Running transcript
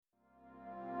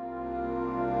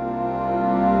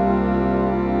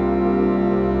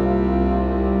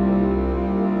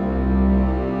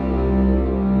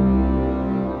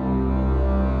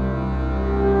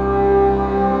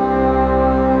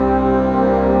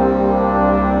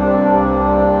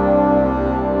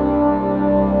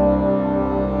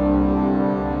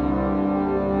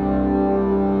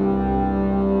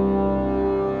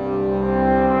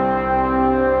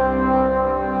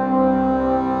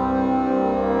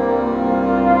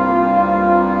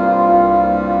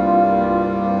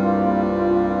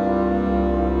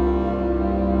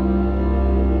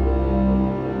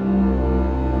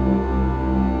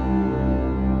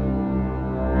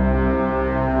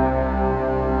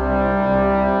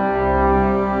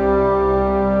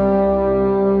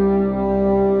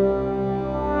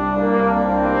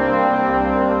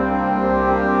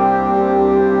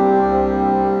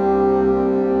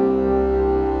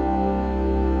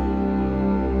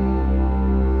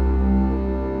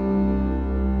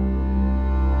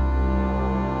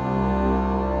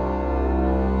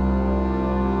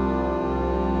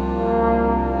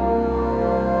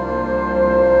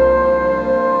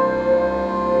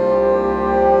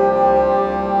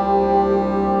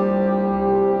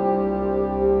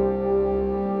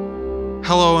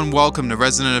and welcome to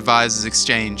Resident Advisors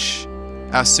Exchange,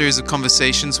 our series of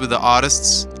conversations with the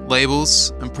artists,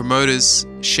 labels, and promoters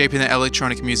shaping the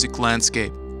electronic music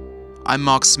landscape. I'm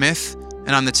Mark Smith,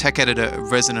 and I'm the tech editor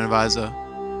of Resident Advisor.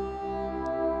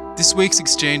 This week's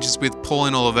exchange is with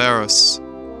Pauline Oliveros.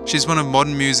 She's one of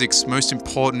modern music's most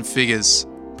important figures,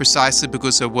 precisely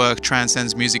because her work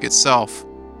transcends music itself.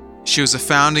 She was a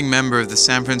founding member of the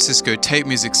San Francisco Tape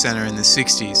Music Center in the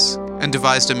 60s and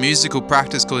devised a musical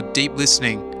practice called deep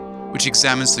listening, which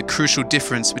examines the crucial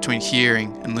difference between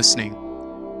hearing and listening.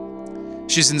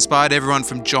 She's inspired everyone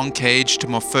from John Cage to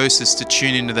Morphosis to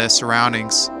tune into their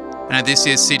surroundings, and at this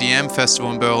year's CDM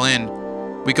Festival in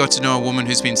Berlin, we got to know a woman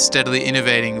who's been steadily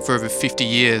innovating for over 50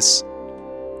 years.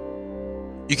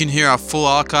 You can hear our full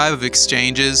archive of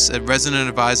exchanges at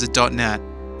residentadvisor.net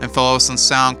and follow us on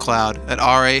SoundCloud at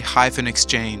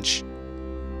RA-Exchange.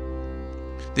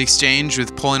 The exchange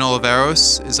with Pauline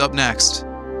Oliveros is up next.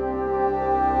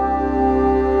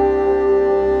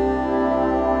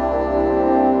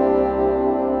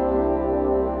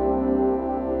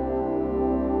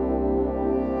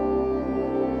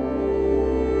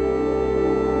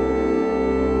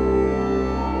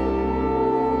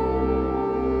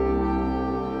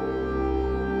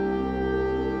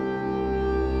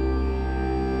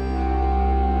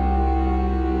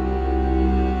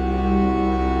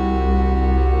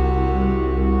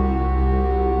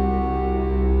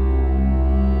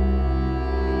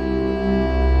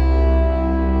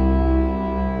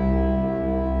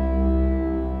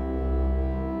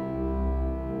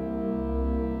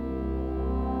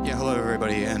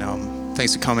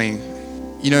 Thanks for coming.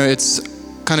 You know, it's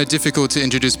kind of difficult to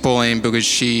introduce Pauline because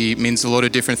she means a lot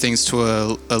of different things to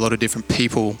a lot of different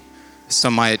people.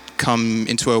 Some might come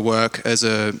into her work as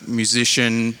a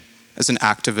musician, as an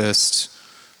activist,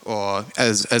 or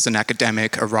as an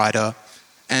academic, a writer.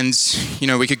 And, you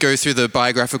know, we could go through the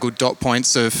biographical dot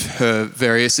points of her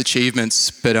various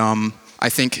achievements, but I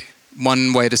think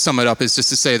one way to sum it up is just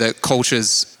to say that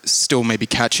culture's still maybe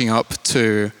catching up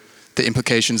to the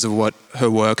implications of what her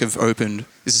work have opened.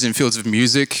 This is in fields of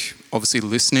music, obviously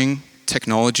listening,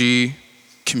 technology,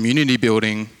 community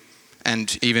building,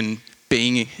 and even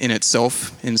being in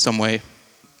itself in some way.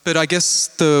 But I guess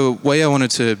the way I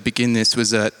wanted to begin this was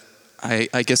that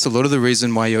I guess a lot of the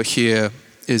reason why you're here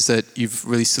is that you've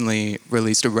recently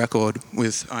released a record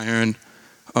with Ione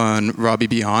on Rabi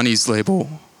Biani's label,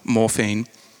 Morphine.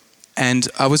 And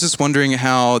I was just wondering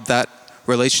how that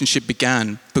relationship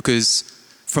began, because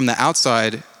from the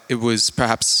outside, it was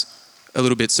perhaps a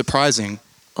little bit surprising.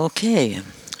 Okay,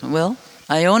 well,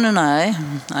 Ione and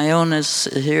Ione is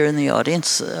here in the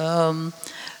audience,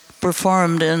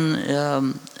 performed in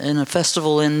a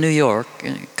festival in New York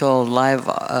called Live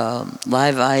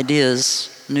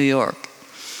Ideas New York.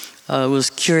 It was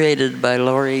curated by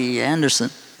Laurie Anderson.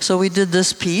 So we did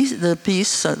this piece, the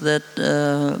piece that,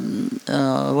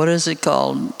 what is it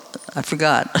called? I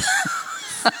forgot.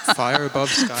 Fire Above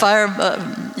Sky. Fire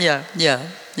above, yeah,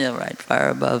 right. Fire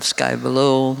Above, Sky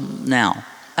Below now.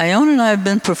 Ione and I have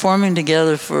been performing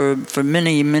together for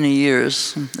many, many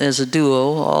years as a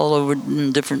duo, all over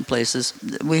in different places.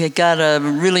 We had got a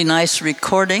really nice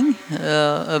recording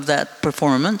of that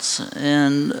performance,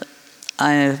 and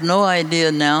I have no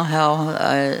idea now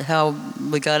how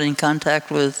we got in contact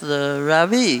with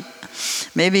Rabi.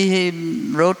 Maybe he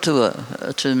wrote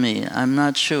to me. I'm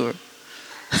not sure.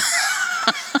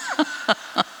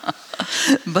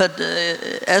 But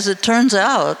as it turns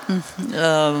out,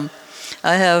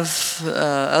 I have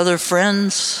other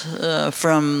friends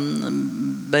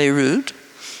from Beirut.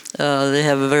 They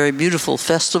have a very beautiful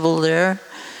festival there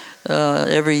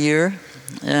every year,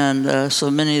 and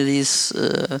so many of these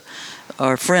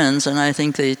are friends, and I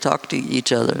think they talk to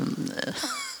each other.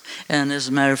 And as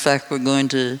a matter of fact, I'm going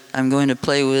to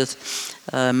play with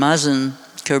Mazen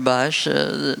Kerbash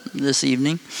this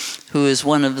evening, who is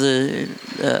one of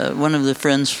the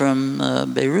friends from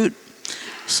Beirut.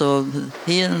 So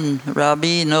he and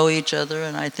Rabi know each other,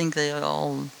 and I think they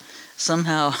all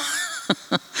somehow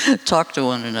talk to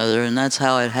one another, and that's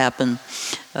how it happened.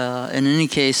 In any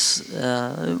case,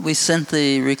 we sent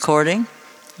the recording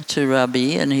to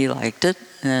Rabi, and he liked it,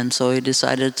 and so he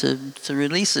decided to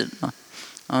release it.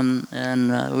 And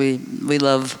we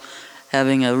love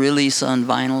having a release on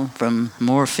vinyl from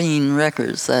Morphine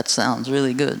Records. That sounds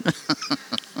really good.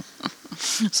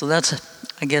 So that's,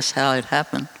 I guess, how it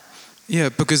happened. Yeah,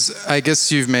 because I guess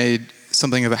you've made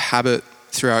something of a habit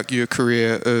throughout your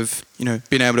career of, you know,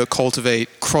 being able to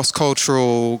cultivate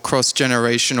cross-cultural,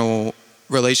 cross-generational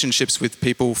relationships with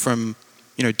people from,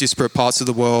 you know, disparate parts of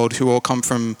the world who all come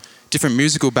from different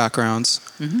musical backgrounds.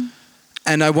 Mm-hmm.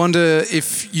 And I wonder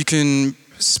if you can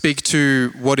speak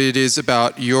to what it is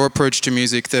about your approach to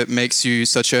music that makes you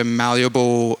such a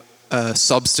malleable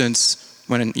substance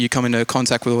when you come into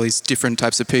contact with all these different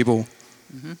types of people?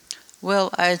 Well,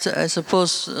 I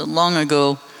suppose long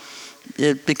ago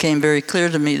it became very clear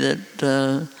to me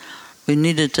that we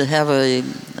needed to have a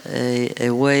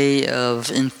way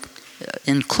of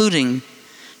including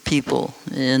people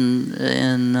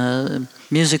in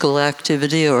musical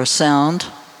activity or sound,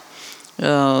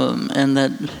 and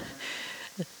that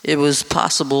it was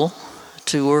possible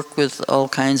to work with all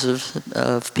kinds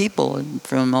of people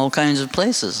from all kinds of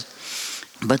places.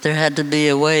 But there had to be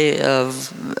a way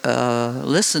of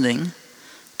listening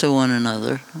to one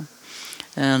another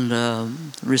and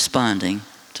responding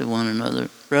to one another,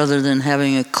 rather than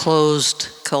having a closed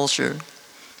culture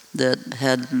that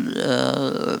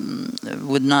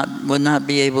would not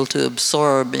be able to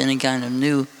absorb any kind of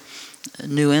new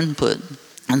input.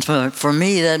 And for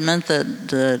me, that meant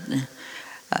that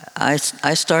I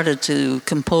started to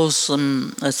compose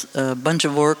a bunch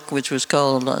of work which was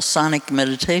called sonic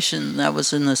meditation. That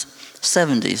was in the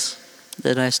 70s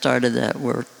that I started that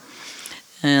work.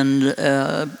 And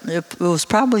it was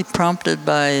probably prompted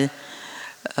by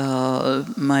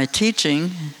my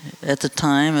teaching at the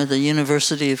time at the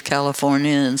University of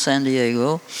California in San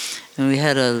Diego. And we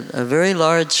had a very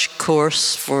large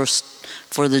course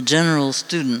for the general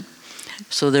student.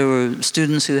 So there were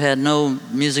students who had no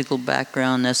musical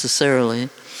background necessarily,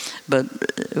 but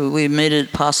we made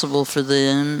it possible for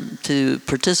them to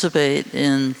participate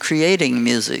in creating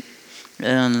music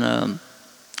and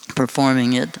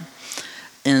performing it.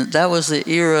 And that was the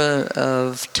era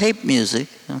of tape music.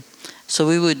 So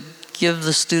we would give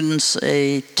the students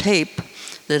a tape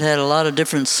that had a lot of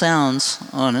different sounds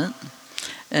on it,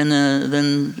 and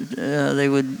then they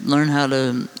would learn how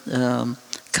to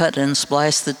cut and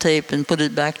splice the tape and put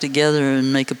it back together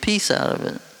and make a piece out of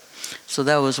it. So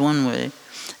that was one way.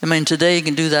 I mean, today you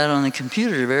can do that on the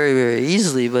computer very, very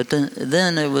easily, but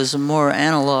then it was a more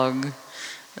analog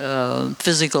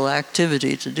physical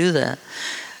activity to do that.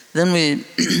 Then we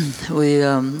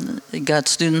got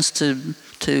students to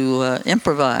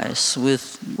improvise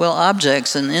with, well,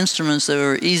 objects and instruments that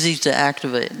were easy to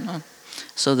activate,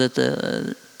 so that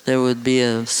there would be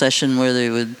a session where they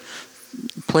would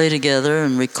play together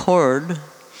and record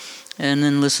and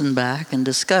then listen back and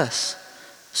discuss,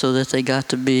 so that they got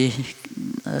to be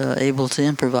able to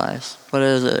improvise. What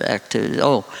other activities?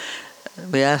 Oh,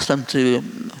 we asked them to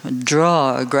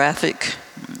draw a graphic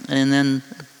and then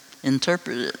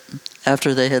interpret it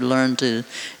after they had learned to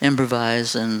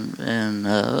improvise and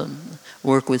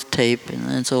work with tape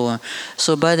and so on.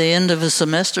 So by the end of the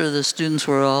semester, the students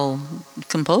were all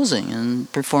composing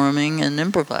and performing and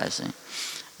improvising.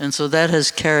 And so that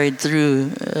has carried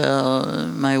through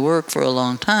my work for a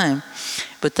long time.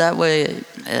 But that way,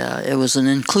 it was an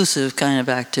inclusive kind of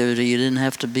activity. You didn't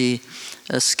have to be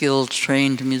a skilled,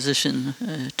 trained musician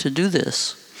to do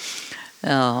this.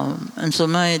 And so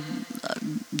my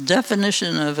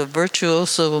definition of a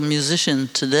virtuoso musician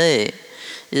today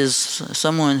is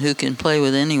someone who can play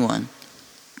with anyone,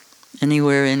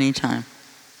 anywhere, anytime.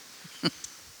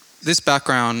 This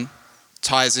background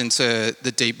ties into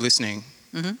the deep listening.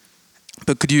 Mm-hmm.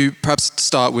 But could you perhaps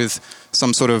start with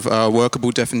some sort of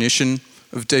workable definition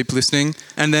of deep listening?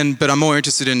 And then, but I'm more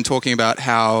interested in talking about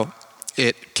how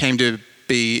it came to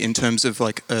be in terms of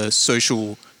like a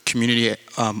social community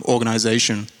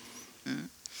organization.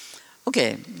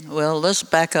 Okay, well, let's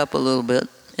back up a little bit.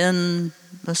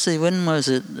 Let's see, when was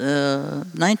it?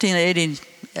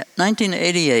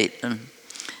 1988.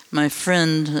 My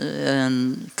friend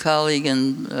and colleague,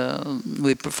 and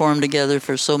we performed together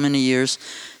for so many years,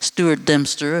 Stuart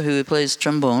Dempster, who plays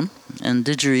trombone and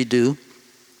didgeridoo.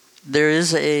 There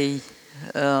is a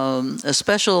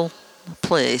special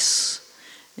place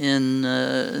in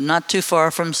not too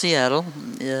far from Seattle,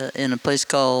 in a place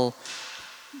called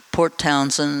Port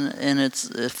Townsend, and it's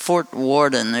Fort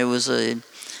Worden. It was an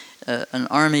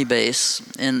army base,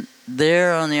 and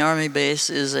there on the army base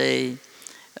is a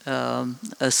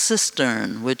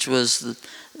cistern, which was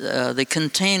the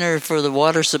container for the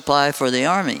water supply for the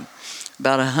army,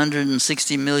 about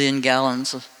 160 million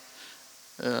gallons of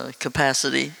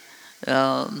capacity,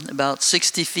 about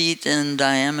 60 feet in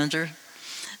diameter,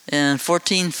 and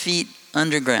 14 feet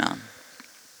underground.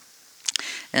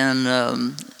 And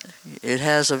it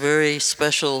has a very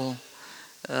special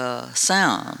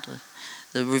sound.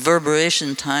 The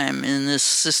reverberation time in this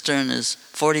cistern is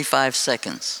 45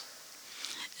 seconds.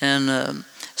 And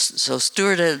so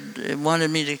Stuart had wanted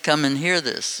me to come and hear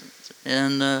this.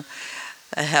 And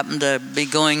I happened to be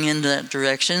going in that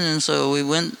direction, and so we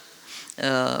went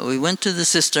we went to the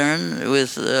cistern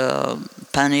with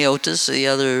Paniotis, the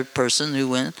other person who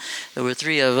went. There were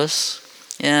 3 of us.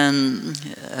 And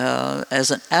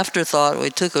as an afterthought, we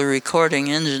took a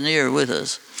recording engineer with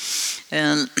us.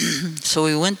 And so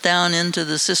we went down into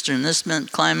the cistern. This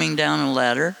meant climbing down a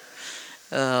ladder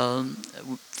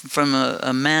from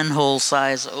a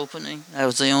manhole-size opening. That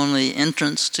was the only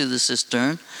entrance to the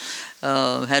cistern.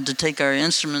 Had to take our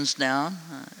instruments down.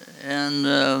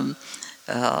 And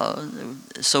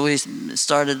so we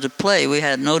started to play. We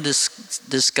had no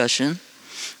discussion.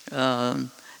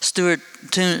 Stuart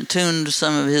tuned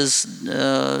some of his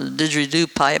didgeridoo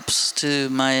pipes to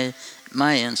my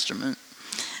instrument,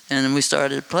 and then we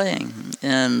started playing.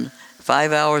 And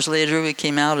 5 hours later, we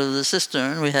came out of the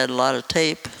cistern. We had a lot of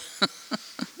tape,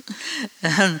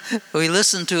 and we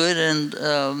listened to it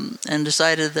and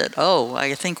decided that, oh,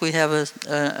 I think we have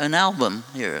an album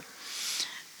here.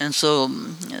 And so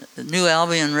New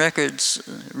Albion Records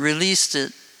released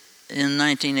it in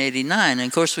 1989. And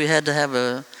of course, we had to have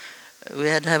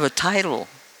a title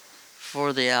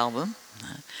for the album.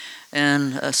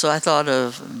 And so I thought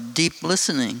of Deep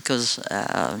Listening, because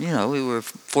we were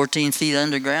 14 feet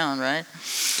underground, right?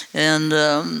 And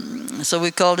so we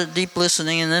called it Deep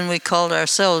Listening, and then we called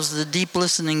ourselves the Deep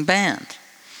Listening Band.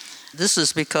 This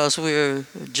is because we were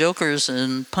jokers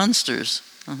and punsters.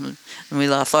 And we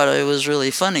thought it was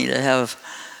really funny to have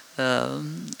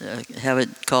it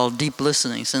called Deep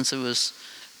Listening, since it was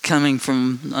coming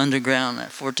from underground,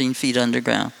 at 14 feet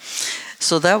underground.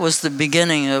 So that was the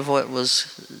beginning of what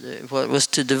was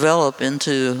to develop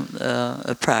into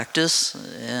a practice,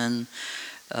 and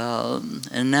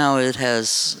now it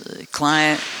has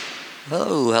climbed.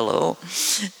 Oh, hello!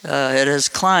 It has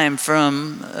climbed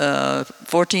from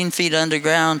 14 feet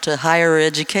underground to higher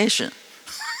education.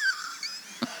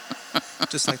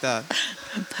 Just like that.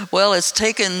 Well, it's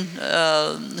taken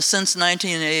since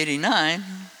 1989.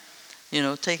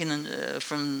 Taken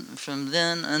from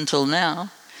then until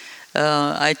now.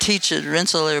 I teach at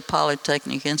Rensselaer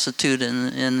Polytechnic Institute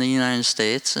in the United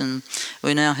States, and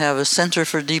we now have a Center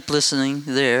for Deep Listening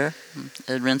there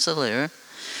at Rensselaer.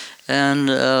 And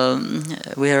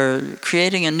we are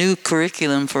creating a new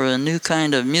curriculum for a new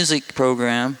kind of music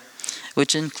program,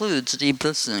 which includes deep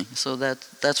listening. So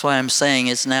that's why I'm saying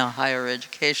it's now higher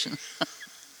education.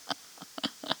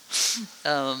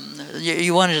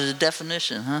 You wanted a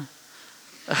definition, huh?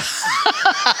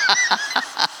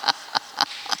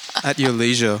 At your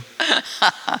leisure.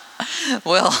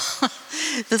 Well,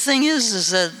 the thing is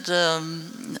that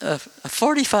a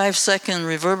 45-second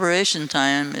reverberation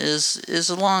time is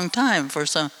a long time for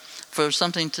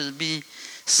something to be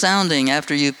sounding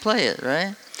after you play it,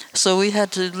 right? So we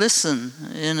had to listen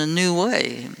in a new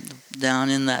way down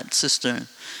in that cistern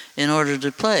in order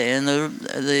to play. And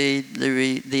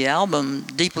the album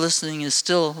Deep Listening is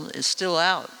still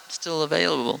out, still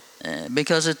available,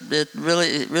 because it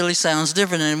really sounds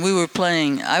different. And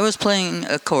I was playing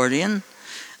accordion.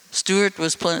 Stuart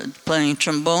was playing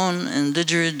trombone and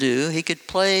didgeridoo. He could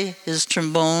play his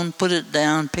trombone, put it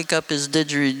down, pick up his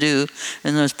didgeridoo,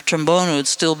 and the trombone would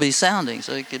still be sounding,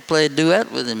 so he could play a duet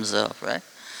with himself, right?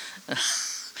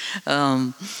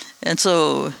 And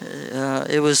so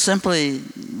it was simply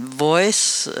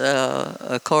voice,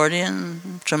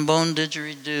 accordion, trombone,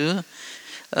 didgeridoo,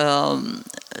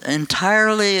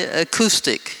 entirely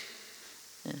acoustic.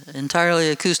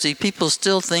 People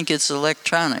still think it's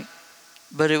electronic.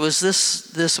 But it was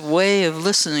this way of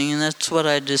listening, and that's what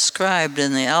I described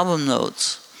in the album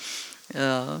notes,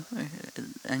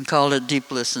 and called it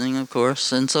Deep Listening, of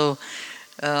course. And so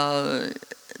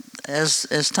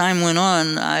as time went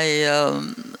on, I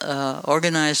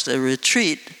organized a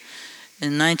retreat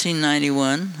in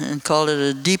 1991 and called it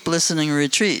a Deep Listening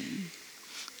Retreat.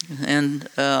 And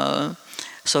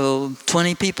so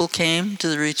 20 people came to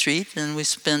the retreat, and we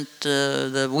spent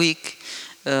the week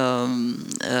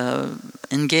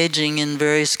engaging in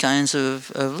various kinds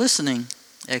of listening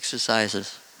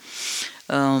exercises.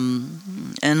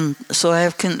 And so I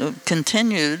have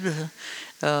continued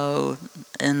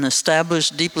and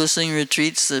established deep listening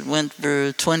retreats that went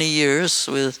for 20 years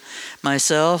with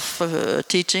myself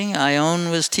teaching. Ione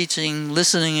was teaching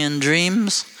listening in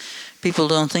dreams. People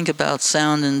don't think about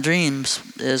sound in dreams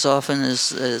as often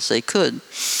as they could.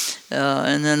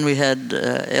 And then we had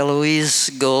Eloise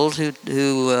Gold,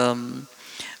 who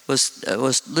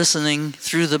was listening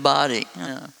through the body.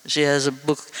 She has a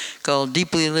book called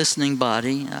Deeply Listening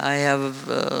Body. I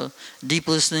have Deep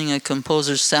Listening, a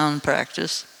Composer's Sound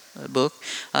Practice, a book.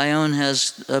 Ione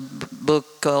has a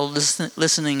book called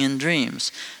Listening in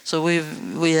Dreams. So we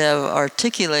have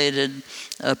articulated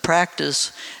a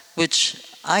practice which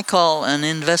I call an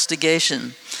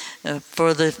investigation.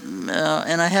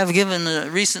 And I have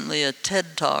given recently a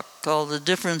TED talk called "The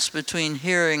Difference Between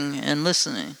Hearing and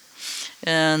Listening."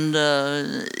 And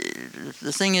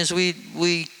the thing is,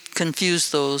 we confuse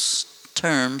those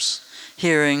terms,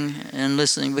 hearing and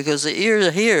listening, because the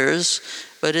ear hears,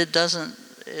 but it doesn't.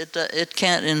 It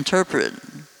can't interpret.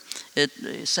 It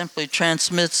simply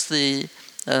transmits the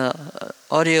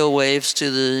audio waves to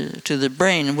the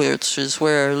brain, which is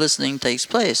where listening takes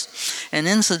place. And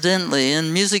incidentally,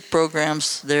 in music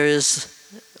programs, there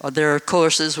are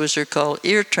courses which are called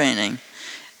ear training.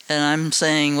 And I'm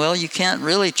saying, well, you can't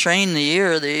really train the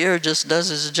ear. The ear just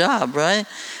does its job, right?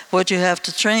 What you have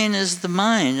to train is the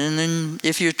mind. And then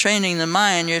if you're training the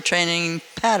mind, you're training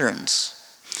patterns.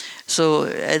 So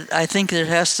I think there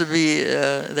has to be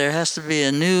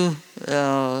a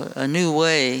new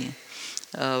way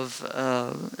of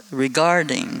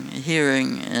regarding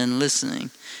hearing and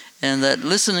listening, and that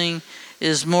listening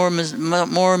is more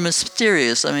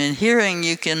mysterious. I mean, hearing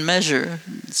you can measure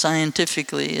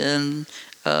scientifically and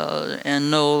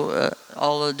know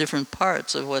all the different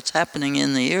parts of what's happening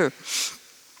in the ear.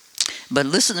 But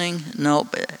listening, no,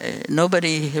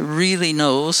 nobody really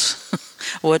knows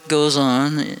what goes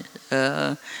on.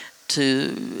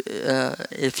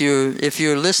 If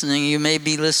you're listening, you may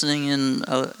be listening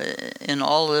in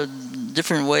all the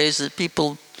different ways that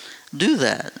people do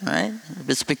that, right?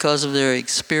 It's because of their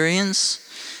experience,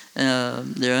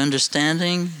 their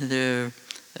understanding, their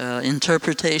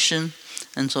interpretation,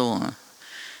 and so on.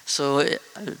 So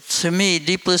to me,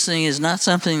 deep listening is not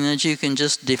something that you can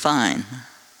just define.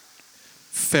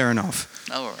 Fair enough.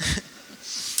 All right.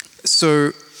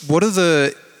 So what are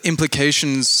the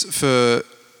implications for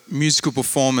musical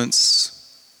performance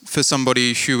for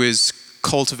somebody who is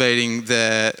cultivating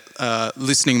their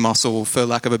listening muscle, for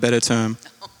lack of a better term?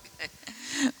 Okay.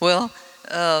 Well,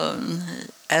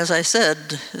 as I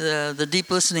said, the Deep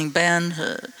Listening Band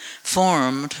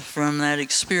formed from that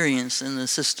experience in the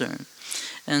cistern.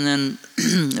 And then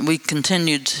we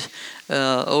continued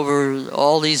over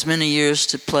all these many years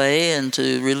to play and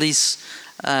to release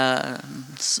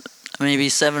maybe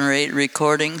 7 or 8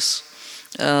 recordings.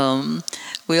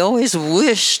 We always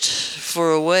wished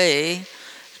for a way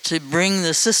to bring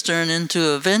the cistern into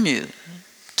a venue,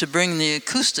 to bring the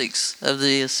acoustics of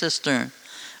the cistern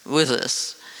with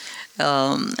us.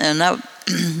 And that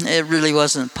it really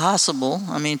wasn't possible.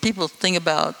 I mean, people think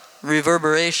about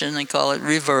reverberation, they call it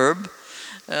reverb.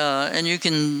 And you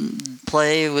can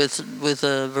play with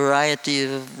a variety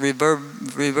of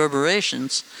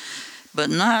reverberations, but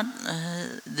not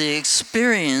the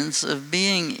experience of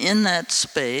being in that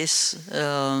space,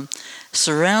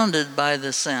 surrounded by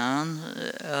the sound,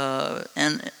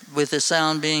 and with the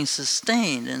sound being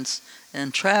sustained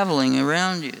and traveling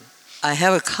around you. I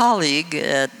have a colleague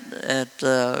at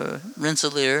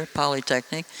Rensselaer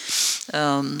Polytechnic.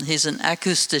 He's an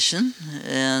acoustician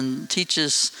and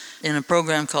teaches in a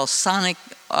program called Sonic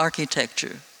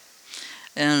Architecture.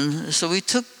 And so we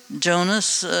took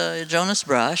Jonas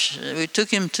Brash, we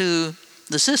took him to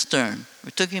the cistern.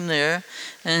 We took him there,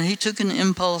 and he took an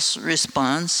impulse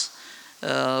response,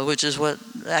 which is what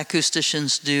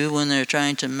acousticians do when they're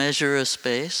trying to measure a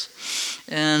space.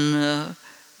 And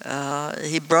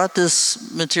he brought this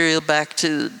material back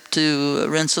to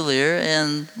Rensselaer,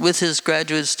 and with his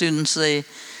graduate students, they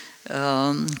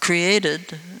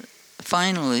created,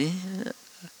 finally,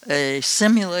 a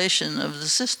simulation of the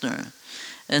cistern.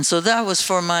 And so that was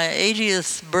for my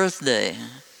 80th birthday.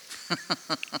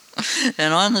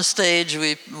 And on the stage,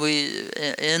 we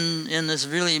in this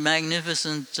really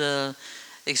magnificent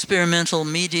experimental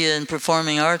media and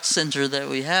performing arts center that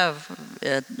we have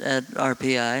at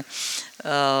RPI,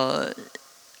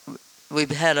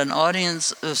 we've had an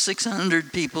audience of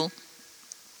 600 people,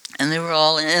 and they were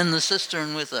all in the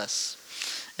cistern with us.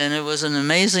 And it was an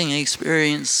amazing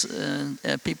experience.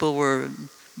 People were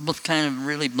kind of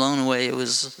really blown away. It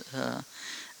was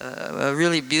a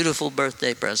really beautiful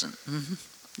birthday present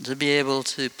to be able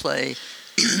to play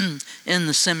in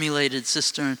the simulated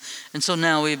cistern. And so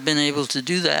now we've been able to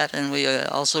do that, and we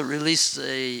also released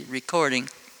a recording,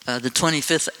 the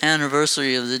 25th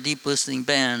anniversary of the Deep Listening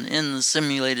Band in the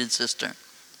simulated cistern.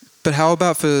 But how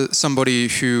about for somebody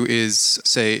who is,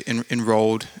 say,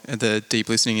 enrolled at the Deep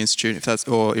Listening Institute,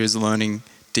 or is learning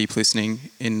deep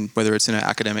listening, in whether it's in an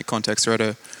academic context or at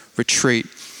a retreat?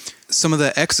 Some of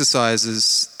the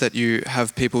exercises that you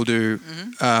have people do,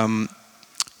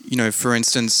 for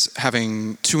instance,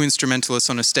 having 2 instrumentalists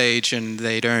on a stage and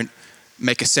they don't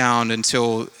make a sound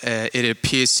until it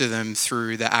appears to them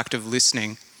through the act of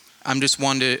listening. I'm just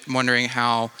wondering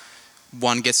how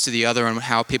one gets to the other and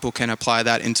how people can apply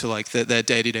that into like their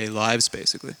day-to-day lives,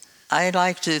 basically. I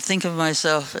like to think of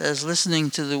myself as listening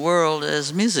to the world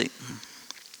as music.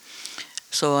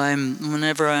 So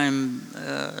whenever I'm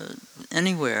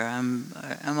anywhere,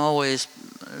 I'm always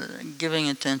giving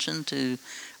attention to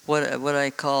what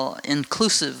I call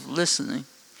inclusive listening.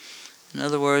 In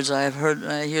other words, I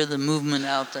hear the movement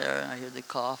out there, I hear the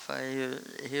cough, I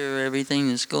hear everything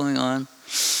that's going on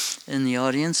in the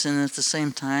audience, and at the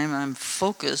same time I'm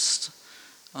focused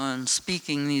on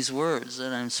speaking these words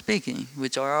that I'm speaking,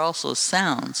 which are also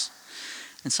sounds.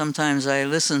 And sometimes I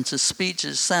listen to speech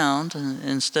as sound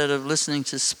instead of listening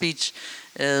to speech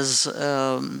as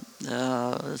to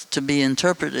be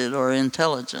interpreted or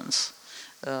intelligence.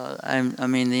 I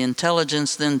mean, the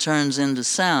intelligence then turns into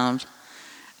sound,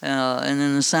 and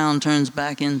then the sound turns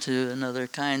back into another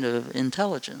kind of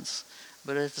intelligence.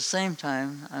 But at the same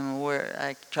time, I'm aware.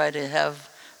 I try to have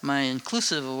my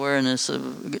inclusive awareness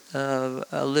of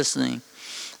listening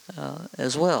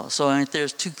as well. So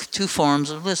there's two forms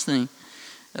of listening: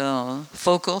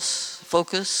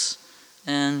 focus,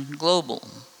 and global.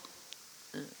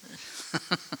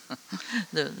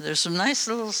 There's some nice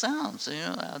little sounds,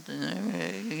 out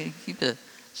there. Keep it.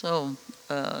 So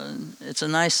it's a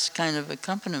nice kind of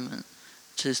accompaniment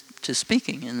to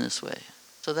speaking in this way.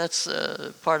 So that's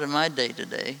part of my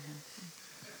day-to-day.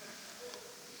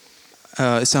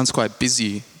 It sounds quite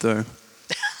busy, though.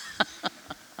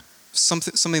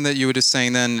 Something that you were just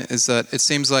saying then is that it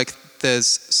seems like there's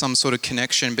some sort of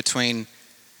connection between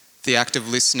the act of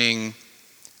listening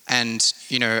and,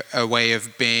 a way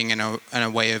of being and a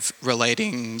way of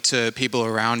relating to people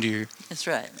around you. That's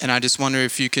right. And I just wonder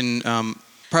if you can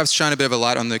perhaps shine a bit of a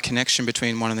light on the connection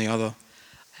between one and the other.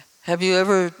 Have you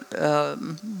ever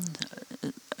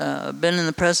been in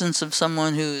the presence of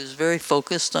someone who is very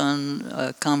focused on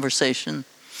a conversation,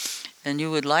 and you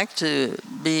would like to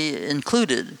be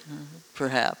included,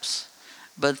 perhaps,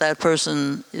 but that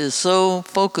person is so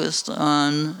focused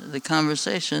on the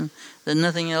conversation that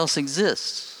nothing else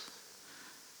exists?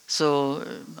 So,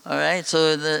 all right,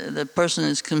 so the person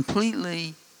is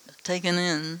completely taken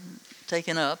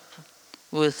up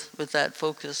with that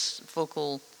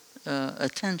focal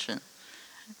attention.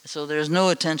 So there's no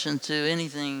attention to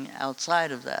anything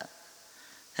outside of that.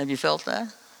 Have you felt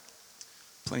that?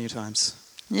 Plenty of times.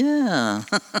 Yeah.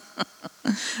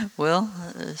 Well,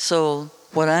 so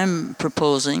what I'm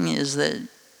proposing is that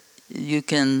you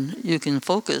can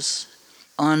focus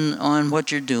on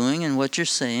what you're doing and what you're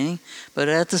saying, but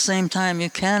at the same time you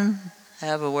can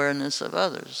have awareness of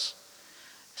others,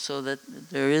 so that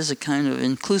there is a kind of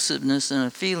inclusiveness and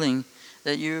a feeling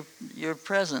that you're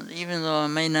present, even though I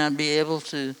may not be able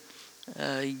to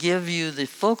give you the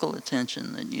focal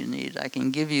attention that you need. I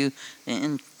can give you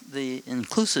the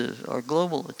inclusive or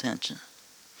global attention,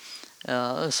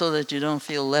 so that you don't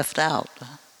feel left out.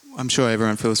 I'm sure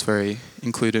everyone feels very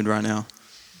included right now.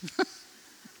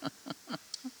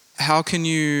 How can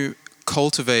you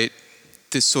cultivate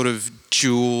this sort of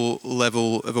dual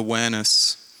level of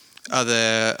awareness? Are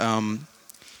there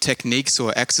techniques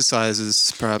or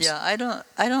exercises, perhaps? Yeah, I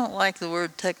don't like the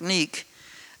word technique.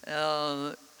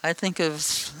 I think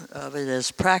of it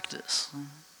as practice,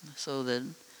 so that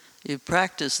you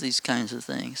practice these kinds of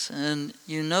things, and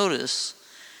you notice.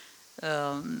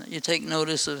 You take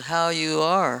notice of how you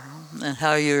are and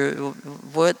how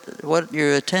what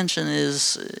your attention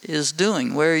is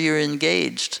doing, where you're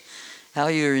engaged, how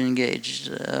you're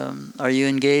engaged. Are you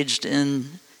engaged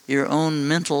in your own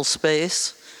mental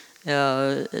space,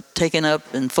 taken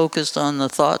up and focused on the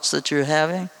thoughts that you're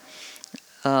having?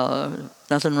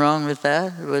 Nothing wrong with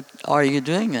that, but are you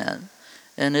doing that?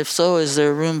 And if so, is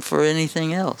there room for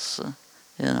anything else?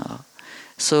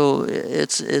 So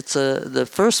the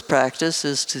first practice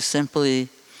is to simply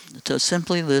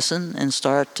listen and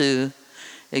start to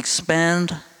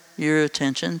expand your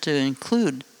attention to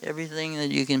include everything that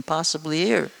you can possibly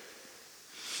hear,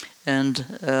 and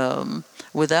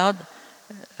without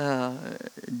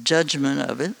judgment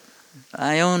of it.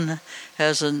 Ione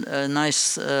has a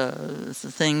nice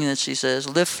thing that she says: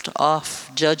 lift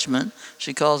off judgment.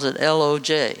 She calls it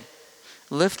LOJ.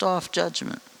 Lift off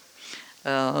judgment.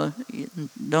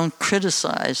 Don't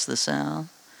criticize the sound.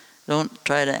 Don't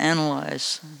try to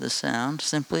analyze the sound.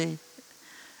 Simply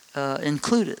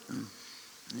include it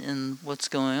in what's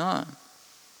going on.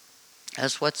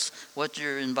 That's what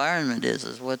your environment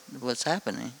is what's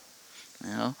happening.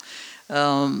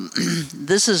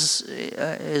 This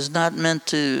is not meant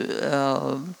to.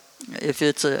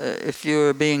 If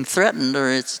you're being threatened or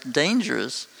it's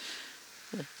dangerous,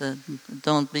 then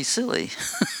don't be silly.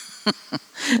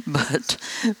 but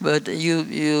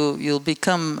you'll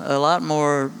become a lot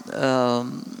more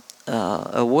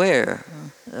aware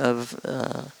of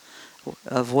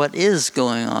of what is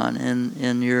going on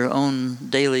in your own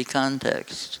daily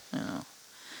context,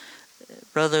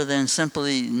 rather than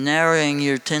simply narrowing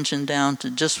your attention down to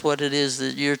just what it is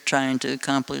that you're trying to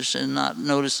accomplish and not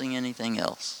noticing anything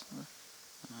else.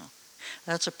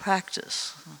 That's a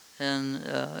practice, and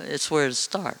it's where to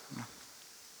start.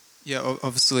 Yeah,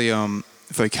 obviously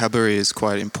vocabulary is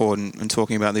quite important in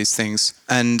talking about these things.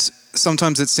 And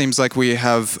sometimes it seems like we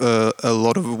have a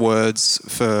lot of words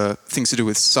for things to do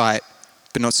with sight,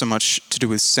 but not so much to do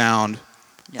with sound.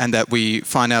 Yeah. And that we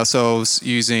find ourselves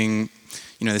using,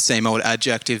 the same old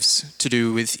adjectives to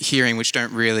do with hearing, which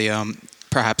don't really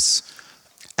perhaps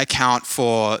account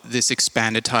for this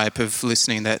expanded type of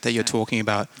listening that you're talking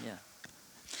about. Yeah.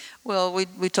 Well,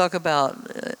 we talk about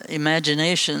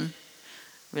imagination.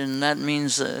 And that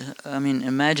means,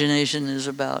 imagination is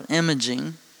about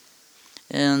imaging,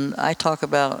 and I talk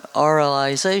about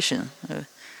auralization,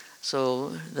 so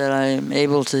that I'm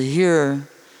able to hear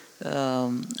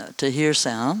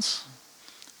sounds.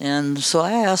 And so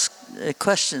I ask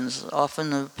questions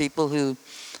often of people who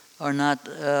are not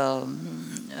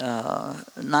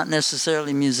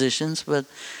necessarily musicians, but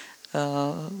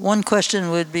one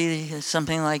question would be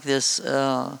something like this.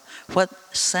 What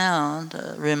sound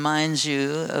reminds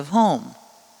you of home?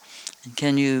 And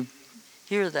can you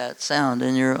hear that sound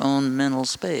in your own mental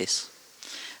space?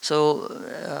 So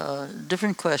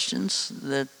different questions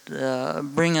that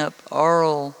bring up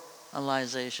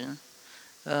auralization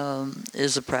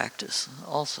is a practice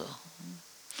also.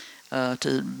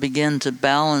 To begin to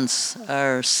balance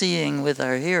our seeing with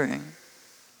our hearing.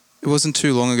 It wasn't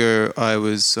too long ago I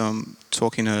was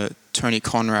talking to Tony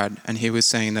Conrad, and he was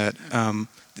saying that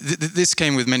this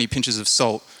came with many pinches of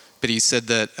salt, but he said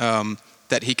that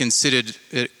that he considered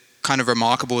it kind of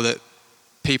remarkable that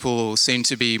people seem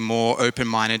to be more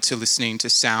open-minded to listening to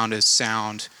sound as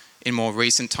sound in more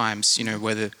recent times,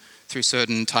 whether through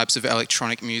certain types of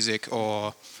electronic music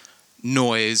or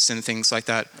noise and things like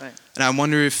that. Right. And I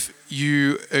wonder if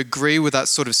you agree with that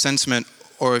sort of sentiment,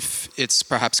 or if it's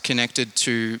perhaps connected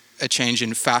to a change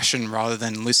in fashion rather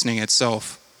than listening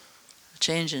itself. A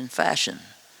change in fashion?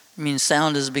 You mean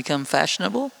sound has become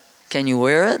fashionable? Can you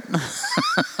wear it?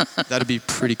 That'd be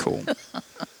pretty cool.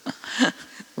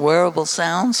 Wearable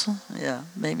sounds? Yeah,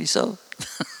 maybe so.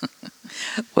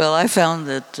 Well, I found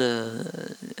that,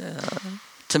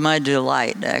 to my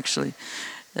delight actually,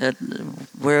 that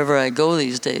wherever I go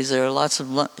these days, there are lots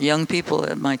of young people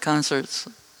at my concerts,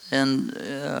 and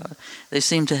they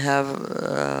seem to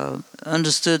have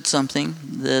understood something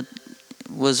that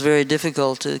was very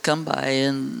difficult to come by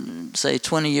in, say,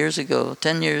 20 years ago,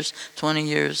 10 years, 20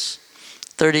 years,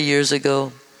 30 years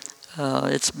ago.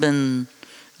 It's been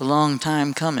a long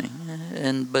time coming,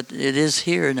 but it is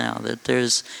here now that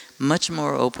there's much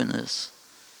more openness,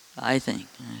 I think,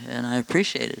 and I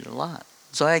appreciate it a lot.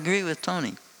 So I agree with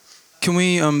Tony. Can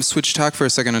we switch tack for a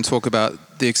second and talk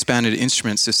about the expanded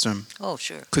instrument system? Oh,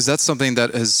 sure. Because that's something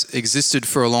that has existed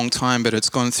for a long time, but it's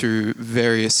gone through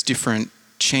various different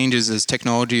changes as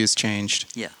technology has changed.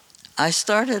 Yeah. I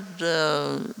started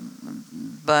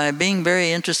by being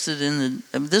very interested in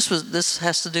this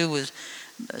has to do with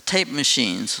tape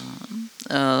machines,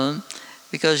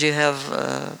 because you have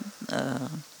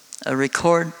a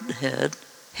record head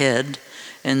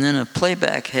and then a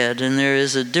playback head, and there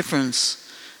is a difference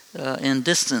in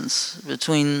distance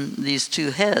between these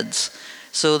two heads,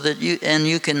 so that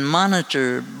you can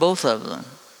monitor both of them.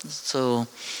 So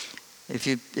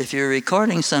if you're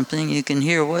recording something, you can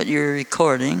hear what you're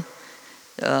recording,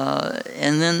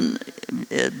 and then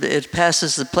it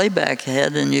passes the playback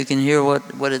head, and you can hear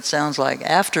what it sounds like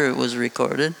after it was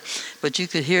recorded, but you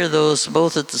could hear those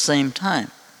both at the same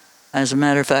time. As a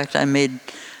matter of fact, I made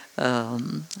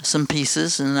some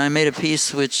pieces, and I made a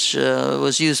piece which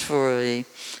was used for a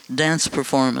dance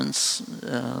performance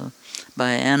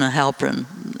by Anna Halprin,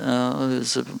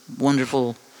 who's a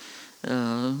wonderful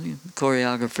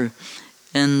choreographer,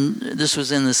 and this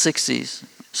was in the 60s.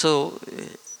 So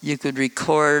you could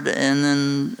record, and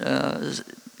then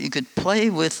you could play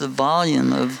with the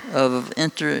volume of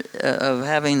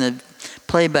having the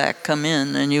playback come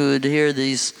in, and you would hear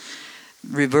these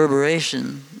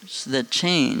reverberations that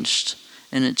changed,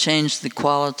 and it changed the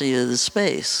quality of the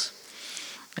space.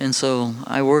 And so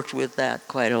I worked with that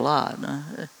quite a lot,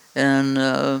 and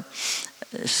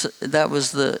that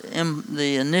was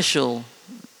the initial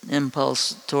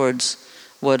impulse towards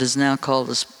what is now called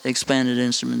the expanded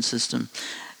instrument system.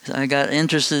 I got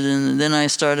interested in, then I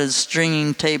started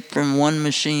stringing tape from one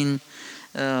machine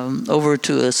over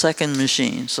to a second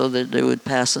machine, so that they would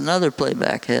pass another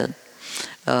playback head.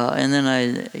 And then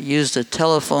I used a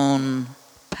telephone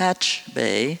patch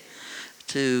bay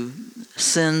to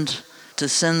send to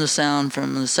send the sound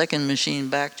from the second machine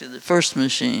back to the first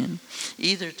machine,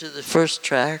 either to the first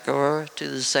track or to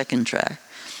the second track.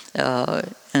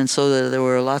 And so that there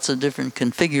were lots of different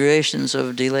configurations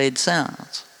of delayed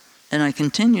sounds. And I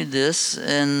continued this,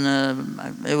 and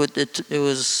it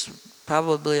was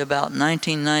probably about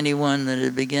 1991 that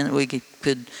it began. We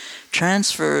could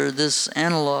transfer this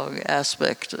analog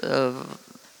aspect of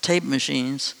tape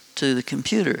machines to the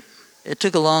computer. It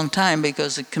took a long time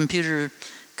because the computer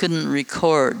couldn't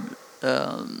record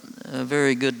a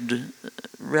very good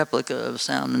replica of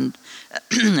sound. And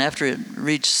after it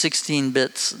reached 16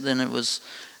 bits, then it was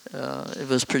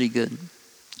pretty good.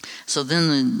 So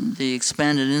then the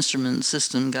expanded instrument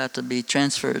system got to be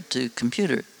transferred to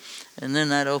computer. And then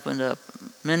that opened up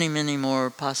many, many more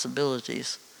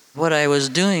possibilities. What I was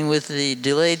doing with the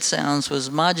delayed sounds was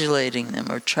modulating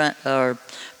them or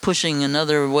pushing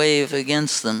another wave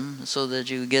against them so that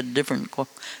you get different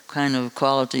kind of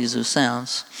qualities of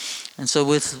sounds. And so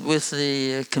with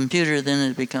the computer, then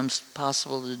it becomes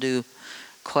possible to do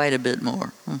quite a bit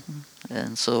more.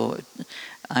 And so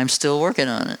I'm still working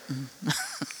on it.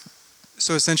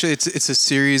 So essentially, it's a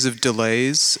series of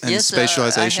delays and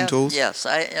spatialization tools. Yes,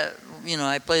 I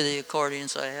play the accordion,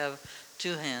 so I have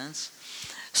two hands.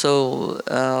 So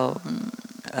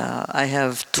I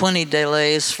have 20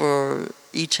 delays for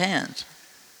each hand,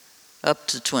 up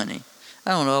to 20.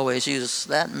 I don't always use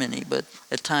that many, but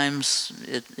at times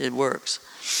it works.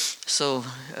 So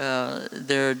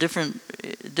there are different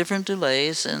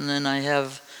delays, and then I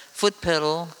have foot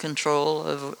pedal control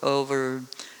over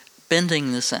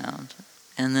bending the sound.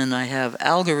 And then I have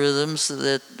algorithms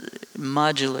that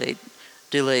modulate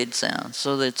delayed sounds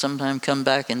so that sometimes come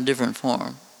back in different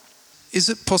form. Is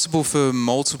it possible for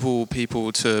multiple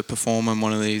people to perform on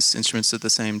one of these instruments at the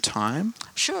same time?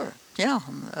 Sure, yeah.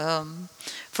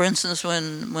 For instance,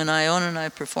 when Iona and I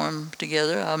perform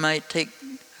together, I might take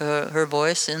her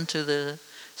voice into the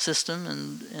system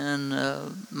and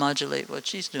modulate what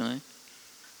she's doing.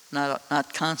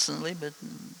 Not constantly, but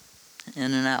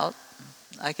in and out.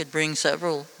 I could bring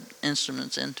several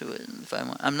instruments into it if I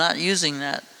want. I'm not using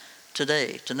that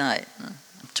tonight.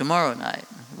 Tomorrow night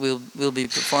we'll be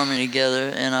performing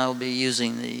together, and I'll be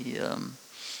using the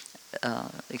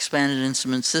expanded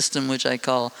instrument system, which I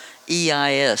call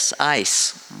EIS,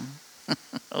 ICE.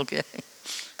 Okay.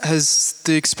 Has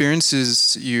the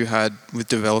experiences you had with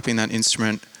developing that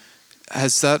instrument,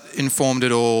 has that informed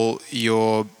at all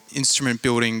your instrument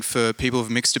building for people with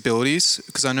mixed abilities?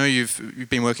 Because I know you've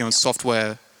been working on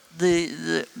software.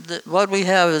 What we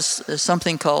have is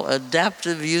something called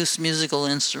Adaptive Use Musical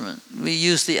Instrument. We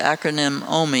use the acronym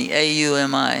AUMI,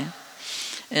 A-U-M-I.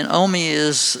 And AUMI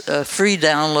is a free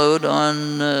download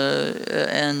on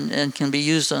and can be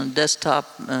used on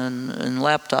desktop and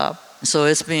laptop. So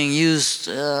it's being used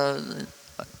around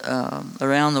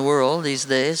the world these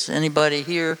days. Anybody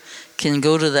here can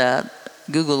go to that,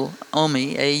 Google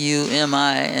AUMI,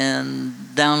 A-U-M-I, and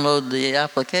download the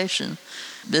application.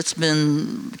 It's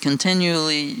been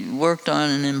continually worked on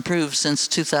and improved since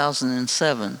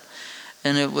 2007.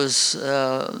 And it was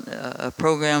a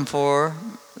program for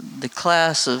the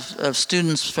class of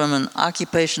students from an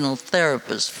occupational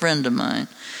therapist friend of mine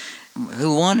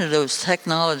who wanted a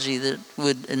technology that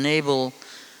would enable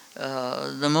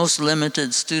the most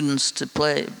limited students to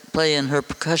play in her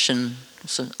percussion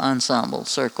ensemble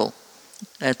circle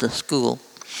at the school.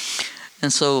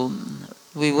 And so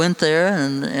we went there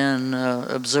and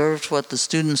observed what the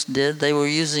students did. They were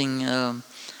using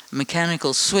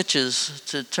mechanical switches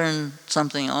to turn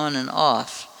something on and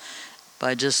off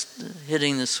by just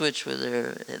hitting the switch with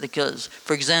because,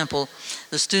 for example,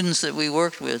 the students that we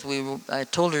worked with, I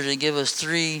told her to give us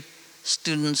 3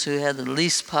 students who had the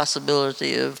least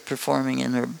possibility of performing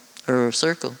in her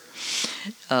circle.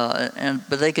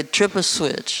 But they could trip a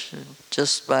switch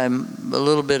just by a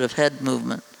little bit of head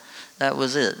movement. That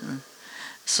was it.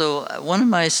 So one of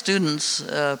my students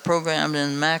programmed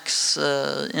in Max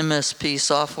MSP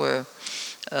software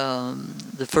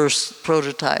the first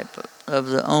prototype of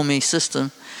the AUMI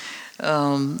system.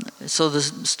 So the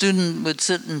student would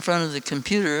sit in front of the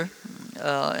computer,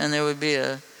 and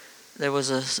there was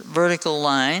a vertical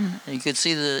line. You could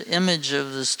see the image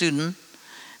of the student,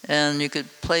 and you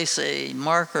could place a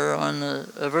marker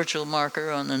a virtual marker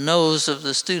on the nose of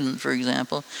the student, for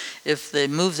example. If they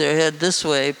moved their head this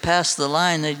way, past the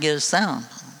line, they'd get a sound,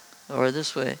 or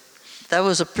this way. That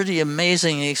was a pretty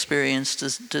amazing experience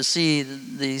to see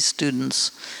these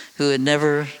students who had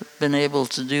never been able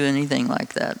to do anything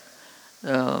like that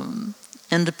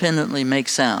independently make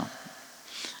sound.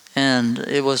 And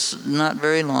it was not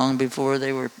very long before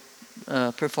they were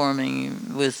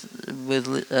performing with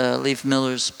Leif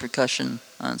Miller's percussion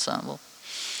ensemble.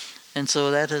 And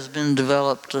so that has been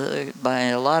developed by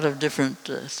a lot of different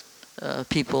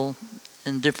people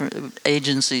in different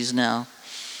agencies now.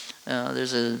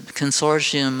 There's a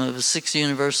consortium of 6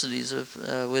 universities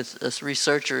with a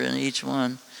researcher in each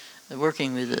one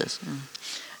working with this.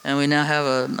 And we now have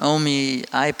an OMI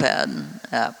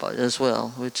iPad app as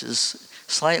well, which is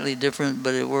slightly different,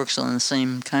 but it works on the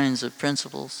same kinds of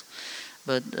principles.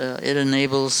 But it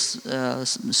enables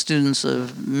students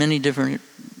of many different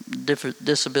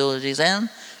disabilities and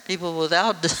people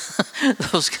without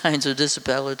those kinds of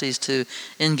disabilities to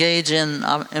engage in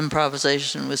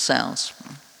improvisation with sounds.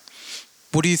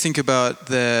 What do you think about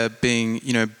there being,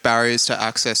 barriers to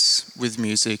access with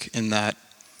music in that,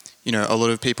 a lot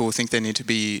of people think they need to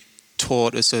be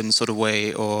taught a certain sort of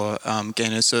way or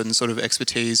gain a certain sort of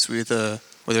expertise with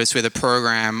whether it's with a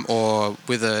program or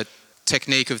with a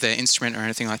technique of their instrument or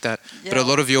anything like that. Yeah. But a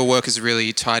lot of your work is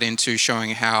really tied into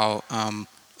showing how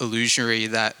illusory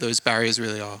that those barriers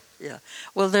really are. Yeah.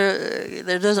 Well,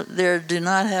 there do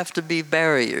not have to be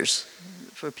barriers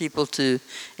for people to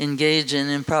engage in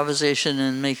improvisation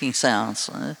and making sounds.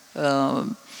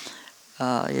 You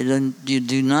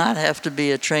do not have to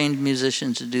be a trained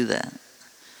musician to do that.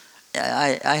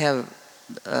 I have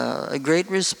a great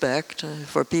respect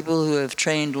for people who have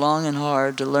trained long and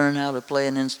hard to learn how to play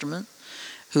an instrument,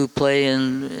 who play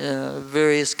in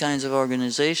various kinds of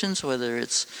organizations, whether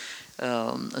it's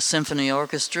a symphony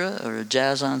orchestra or a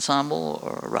jazz ensemble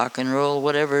or rock and roll,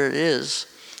 whatever it is.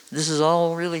 This is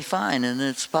all really fine, and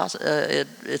it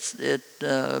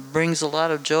brings a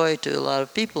lot of joy to a lot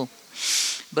of people.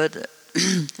 But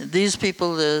these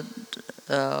people that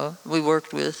we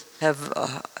worked with have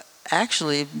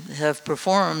actually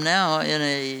performed now in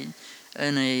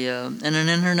an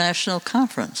international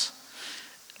conference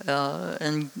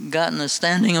and gotten a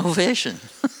standing ovation.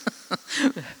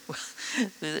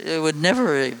 They would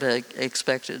never have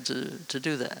expected to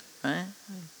do that, right?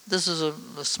 This is a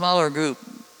smaller group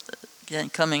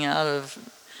coming out of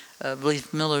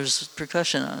Leif Miller's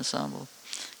percussion ensemble.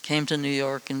 Came to New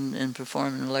York and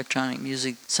performed an electronic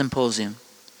music symposium.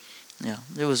 Yeah,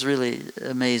 it was really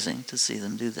amazing to see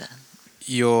them do that.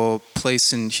 Your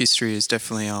place in history is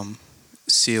definitely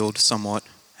sealed somewhat,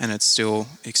 and it's still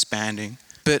expanding.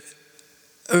 But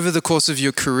over the course of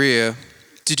your career,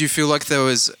 did you feel like there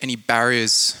was any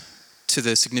barriers to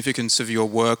the significance of your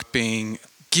work being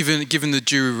given the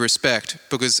due respect?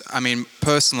 Because, I mean,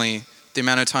 personally, the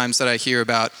amount of times that I hear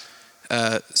about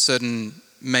certain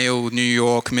male New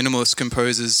York minimalist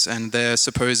composers and their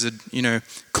supposed,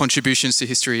 contributions to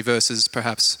history versus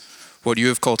perhaps what you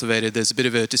have cultivated, there's a bit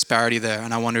of a disparity there.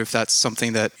 And I wonder if that's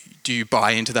something that, do you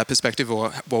buy into that perspective,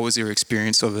 or what was your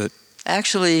experience of it?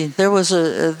 Actually, there was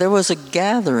a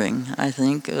gathering, I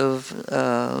think, of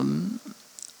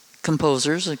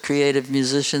composers and creative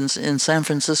musicians in San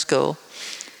Francisco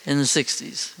in the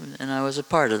 60s, and I was a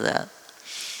part of that.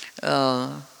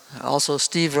 Also,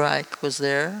 Steve Reich was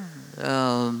there,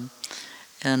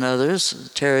 and others.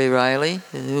 Terry Riley,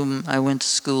 whom I went to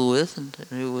school with, and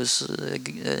who was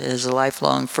is a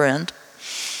lifelong friend.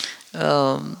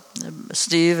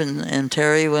 Steve and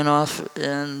Terry went off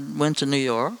and went to New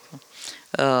York.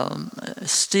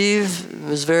 Steve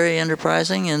was very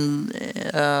enterprising, and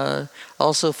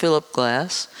also Philip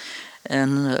Glass,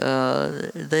 and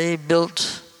they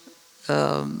built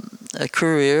a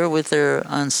career with their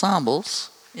ensembles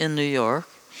in New York,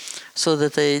 so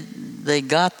that they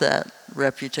got that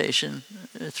reputation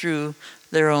through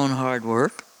their own hard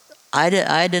work. I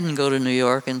didn't go to New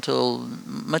York until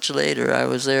much later. I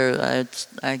was there.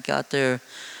 I got there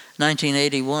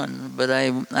 1981, but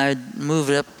I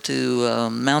moved up to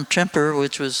Mount Tremper,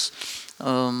 which was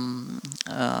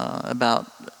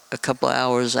about a couple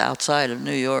hours outside of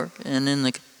New York and in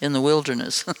the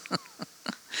wilderness,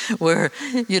 where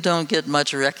you don't get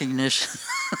much recognition.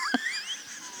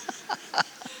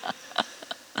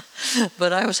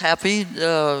 But I was happy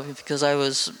because I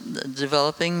was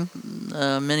developing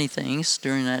many things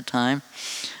during that time.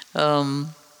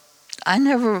 I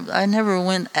never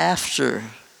went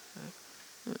after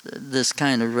this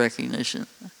kind of recognition.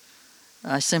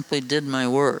 I simply did my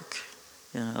work,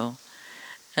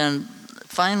 And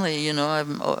finally,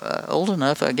 I'm old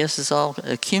enough. I guess it's all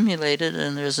accumulated,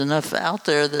 and there's enough out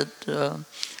there that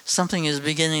something is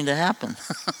beginning to happen,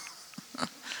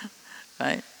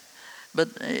 right?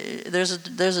 But there's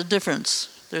a difference.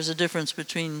 There's a difference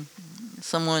between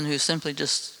someone who simply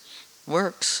just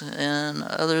works and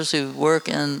others who work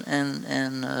and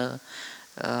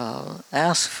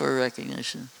ask for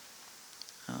recognition.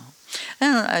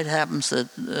 And it happens that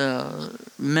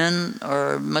men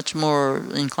are much more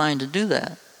inclined to do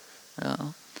that.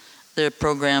 They're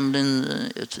programmed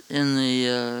in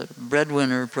the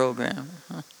breadwinner program.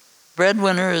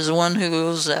 Breadwinner is one who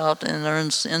goes out and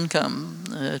earns income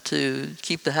to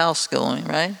keep the house going,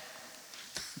 right?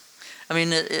 I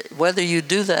mean, whether you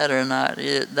do that or not,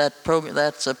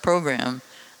 that's a program,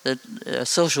 a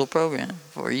social program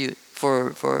for you,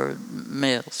 for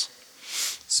males.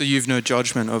 So you've no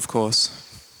judgment, of course.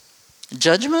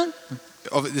 Judgment?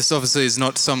 This obviously is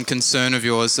not some concern of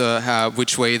yours,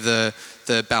 which way the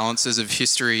balances of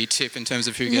history tip in terms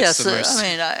of who gets the most. Yes,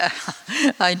 I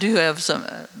mean, I do have some,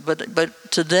 but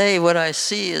today what I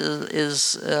see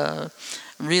is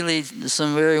really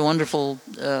some very wonderful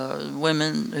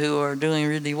women who are doing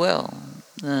really well,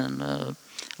 and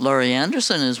Laurie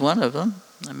Anderson is one of them.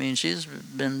 I mean, she's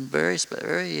been very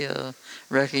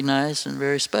recognized and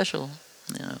very special,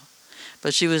 you know.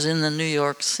 But she was in the New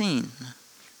York scene,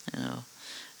 you know,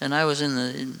 and I was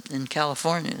in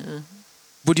California.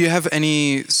 Would you have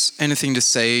anything to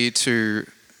say to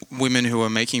women who are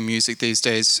making music these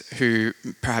days who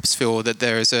perhaps feel that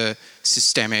there is a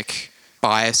systemic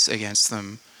bias against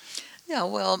them? Yeah,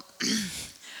 well,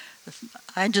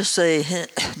 I just say,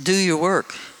 do your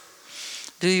work.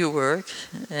 Do your work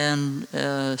and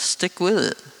stick with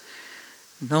it,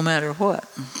 no matter what.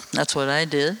 That's what I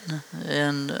did.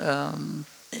 And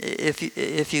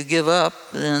if you give up,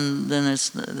 then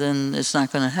it's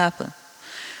not going to happen.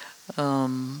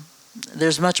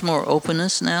 There's much more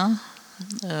openness now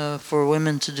for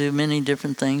women to do many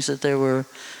different things that they were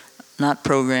not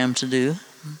programmed to do.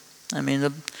 I mean,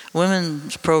 the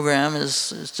women's program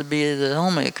is to be the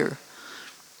homemaker,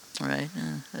 right?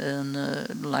 And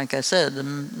like I said,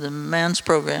 the man's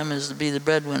program is to be the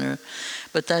breadwinner.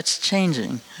 But that's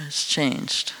changing. It's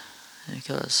changed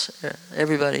because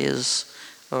everybody it's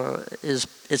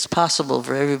possible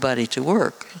for everybody to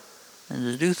work and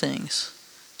to do things,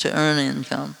 to earn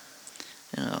income,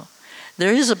 you know.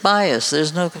 There is a bias.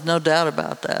 There's no doubt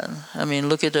about that. I mean,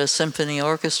 look at a symphony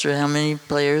orchestra. How many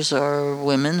players are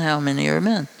women? How many are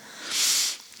men?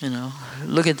 You know,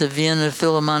 look at the Vienna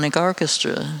Philharmonic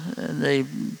Orchestra. They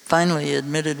finally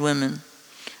admitted women.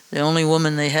 The only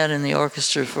woman they had in the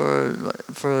orchestra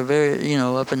for a very, you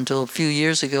know, up until a few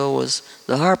years ago was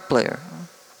the harp player.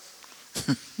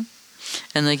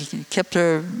 And they kept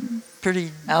her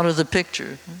pretty out of the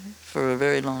picture for a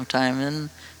very long time.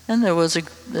 And there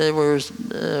were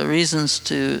reasons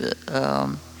to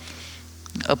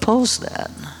oppose that.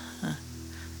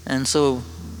 And so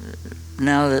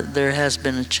now that there has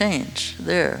been a change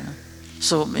there.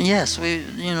 So yes,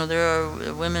 there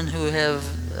are women who have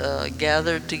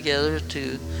gathered together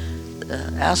to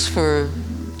ask for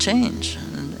change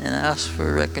and ask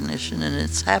for recognition, and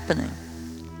it's happening.